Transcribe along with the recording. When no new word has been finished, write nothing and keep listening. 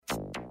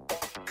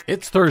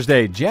It's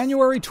Thursday,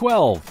 January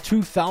 12,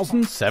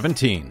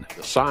 2017.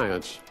 The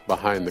science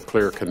behind the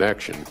clear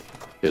connection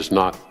is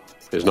not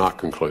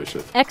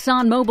conclusive.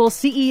 ExxonMobil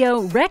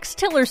CEO Rex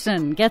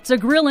Tillerson gets a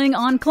grilling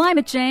on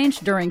climate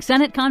change during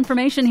Senate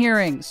confirmation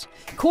hearings.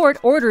 Court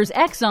orders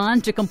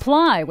Exxon to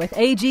comply with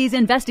AG's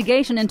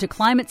investigation into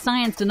climate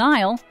science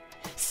denial.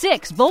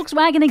 6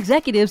 Volkswagen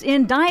executives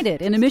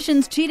indicted in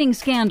emissions cheating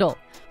scandal.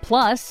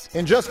 Plus,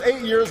 in just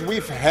 8 years,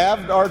 we've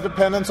halved our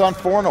dependence on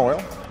foreign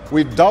oil.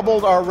 We've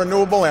doubled our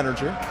renewable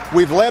energy.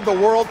 We've led the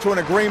world to an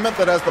agreement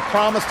that has the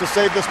promise to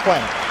save this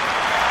planet.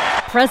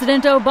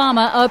 President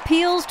Obama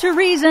appeals to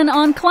reason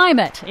on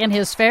climate in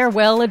his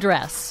farewell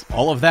address.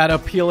 All of that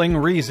appealing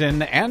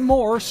reason and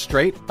more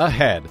straight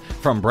ahead.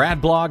 From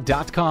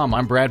BradBlog.com,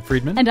 I'm Brad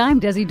Friedman. And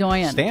I'm Desi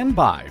Doyen. Stand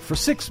by for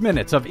 6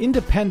 minutes of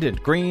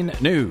independent green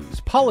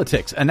news,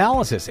 politics,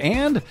 analysis,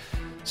 and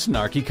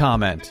snarky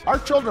comment. Our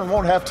children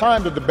won't have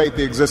time to debate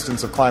the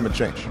existence of climate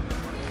change.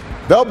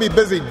 They'll be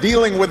busy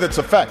dealing with its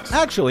effects.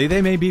 Actually,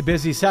 they may be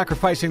busy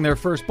sacrificing their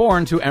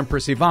firstborn to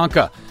Empress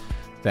Ivanka.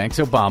 Thanks,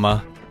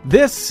 Obama.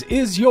 This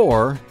is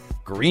your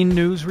Green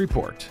News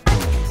Report.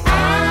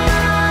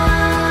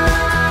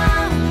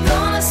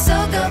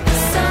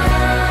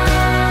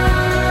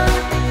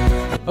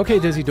 Okay,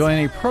 Desi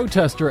Doyen, a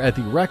protester at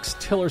the Rex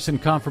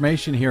Tillerson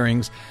confirmation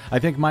hearings, I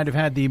think might have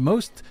had the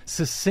most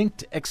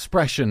succinct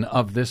expression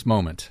of this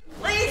moment.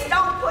 Please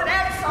don't put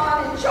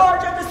Exxon in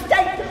charge of the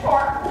State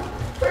Department.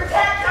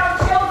 Protect our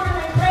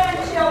children and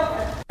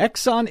grandchildren.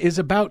 Exxon is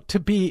about to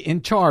be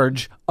in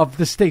charge of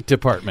the State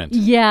Department.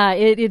 Yeah,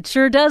 it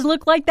sure does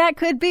look like that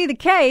could be the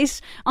case.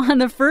 On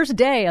the first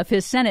day of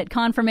his Senate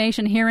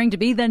confirmation hearing to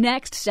be the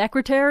next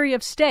Secretary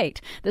of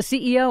State, the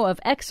CEO of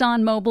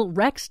ExxonMobil,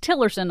 Rex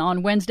Tillerson,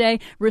 on Wednesday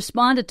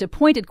responded to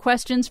pointed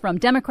questions from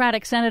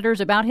Democratic senators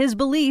about his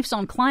beliefs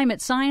on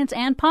climate science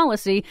and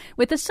policy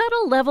with a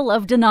subtle level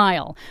of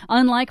denial.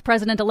 Unlike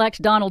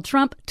President-elect Donald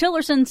Trump,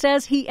 Tillerson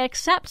says he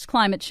accepts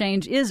climate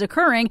change is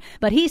occurring,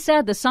 but he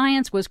said the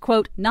science was,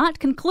 quote, not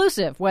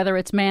conclusive whether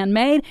it's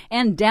man-made,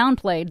 and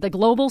downplayed the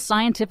global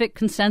scientific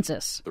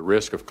consensus. The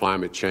risk of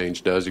climate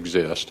change does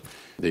exist.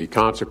 The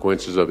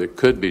consequences of it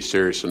could be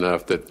serious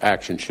enough that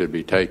action should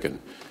be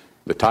taken.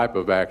 The type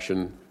of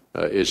action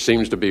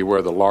seems to be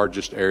where the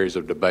largest areas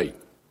of debate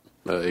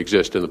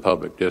exist in the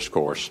public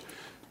discourse.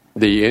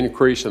 The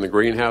increase in the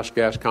greenhouse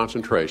gas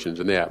concentrations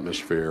in the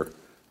atmosphere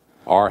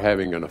are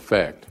having an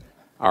effect.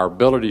 Our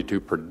ability to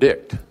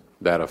predict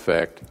that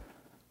effect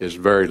is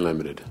very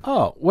limited.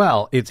 Oh,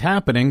 well, it's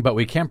happening, but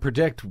we can't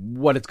predict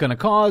what it's going to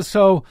cause,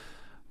 so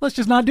let's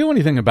just not do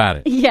anything about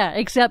it. Yeah,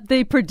 except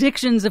the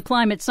predictions of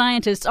climate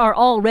scientists are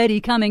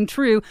already coming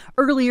true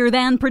earlier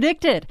than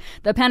predicted.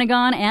 The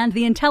Pentagon and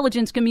the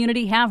intelligence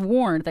community have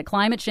warned that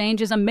climate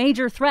change is a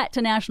major threat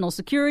to national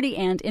security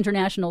and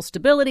international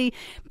stability,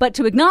 but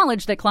to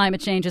acknowledge that climate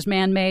change is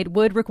man-made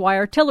would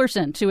require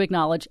Tillerson to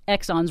acknowledge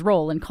Exxon's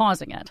role in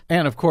causing it.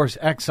 And of course,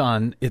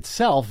 Exxon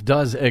itself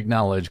does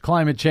acknowledge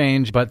climate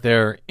change, but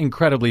they're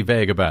incredibly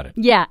vague about it.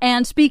 Yeah,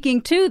 and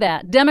speaking to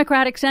that,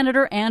 Democratic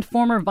Senator and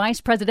former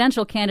vice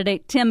presidential candidate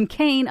Tim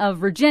Kaine of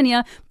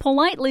Virginia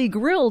politely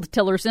grilled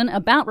Tillerson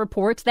about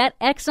reports that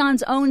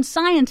Exxon's own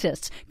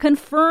scientists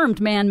confirmed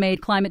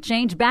man-made climate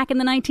change back in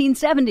the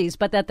 1970s,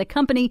 but that the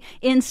company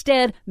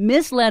instead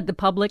misled the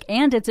public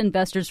and its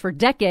investors for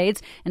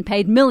decades and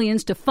paid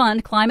millions to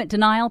fund climate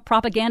denial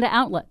propaganda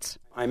outlets.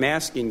 I'm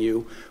asking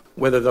you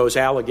whether those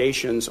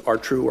allegations are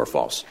true or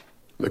false.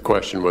 The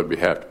question would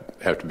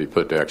have to be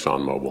put to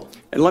ExxonMobil.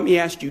 And let me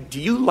ask you, do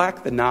you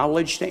lack the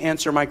knowledge to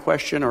answer my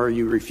question, or are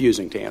you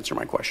refusing to answer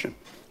my question?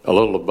 A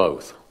little of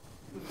both.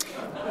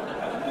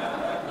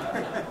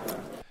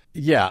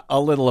 Yeah, a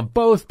little of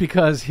both,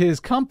 because his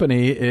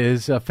company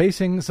is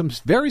facing some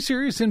very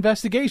serious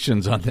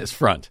investigations on this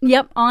front.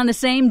 Yep, on the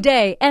same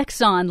day,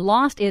 Exxon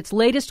lost its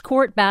latest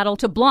court battle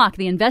to block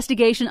the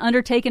investigation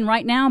undertaken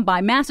right now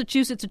by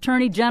Massachusetts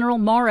Attorney General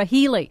Maura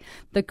Healey.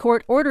 The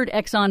court ordered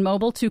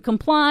ExxonMobil to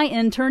comply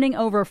in turning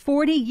over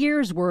 40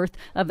 years' worth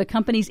of the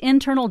company's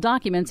internal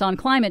documents on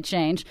climate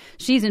change.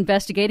 She's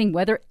investigating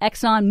whether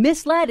Exxon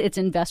misled its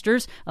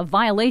investors, a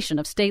violation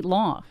of state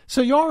law.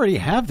 So you already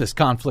have this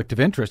conflict of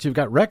interest. You've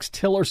got Rex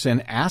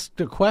Tillerson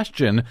asked a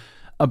question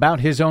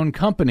about his own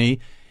company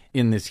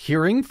in this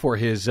hearing for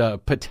his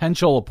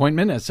potential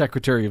appointment as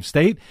Secretary of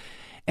State,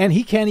 and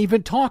he can't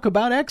even talk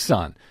about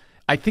Exxon.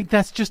 I think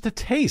that's just a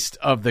taste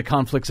of the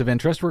conflicts of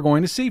interest we're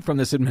going to see from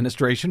this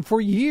administration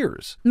for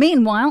years.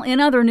 Meanwhile,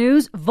 in other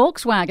news,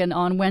 Volkswagen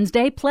on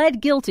Wednesday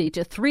pled guilty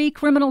to 3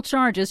 criminal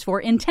charges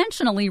for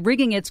intentionally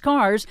rigging its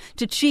cars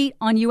to cheat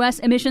on U.S.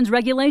 emissions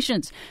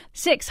regulations.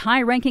 6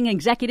 high-ranking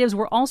executives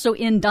were also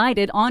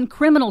indicted on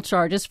criminal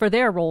charges for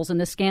their roles in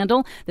the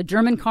scandal. The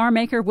German car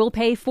maker will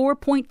pay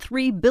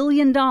 $4.3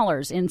 billion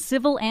in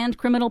civil and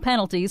criminal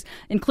penalties,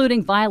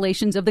 including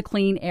violations of the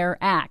Clean Air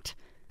Act.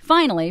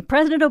 Finally,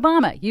 President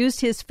Obama used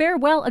his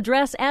farewell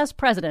address as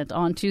president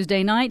on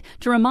Tuesday night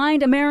to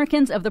remind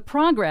Americans of the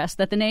progress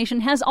that the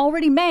nation has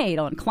already made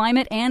on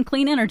climate and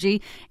clean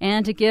energy,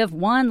 and to give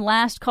one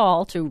last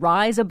call to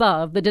rise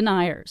above the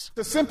deniers.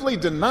 To simply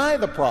deny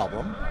the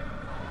problem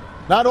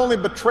not only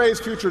betrays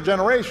future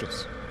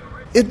generations,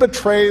 it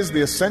betrays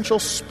the essential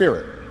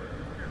spirit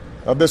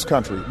of this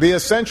country, the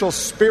essential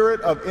spirit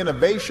of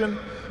innovation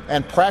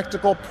and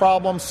practical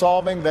problem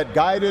solving that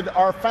guided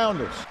our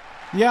founders.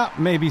 Yeah,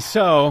 maybe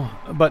so,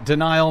 but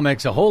denial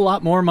makes a whole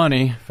lot more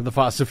money for the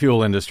fossil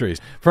fuel industries.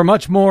 For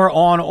much more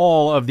on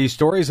all of these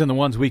stories and the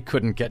ones we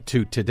couldn't get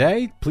to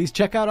today, please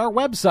check out our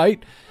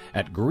website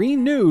at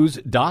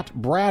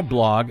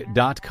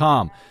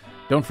greennews.bradblog.com.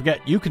 Don't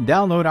forget, you can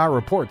download our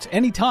reports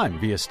anytime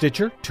via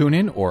Stitcher,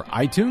 TuneIn, or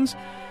iTunes.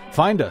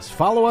 Find us,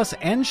 follow us,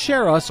 and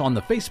share us on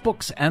the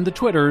Facebooks and the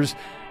Twitters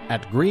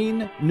at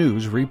Green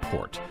News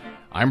Report.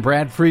 I'm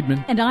Brad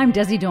Friedman. And I'm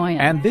Desi Doyen.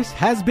 And this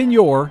has been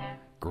your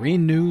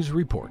Green News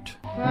Report.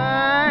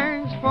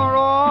 Thanks for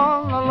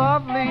all the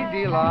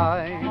lovely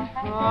delight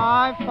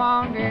I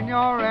found in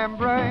your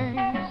embrace.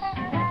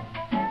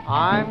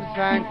 I'm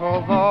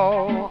thankful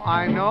though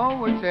I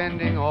know it's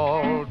ending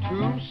all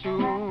too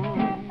soon.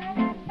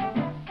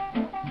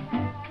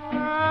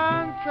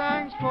 And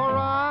thanks for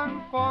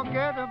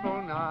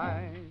unforgettable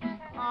nights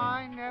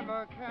I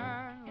never can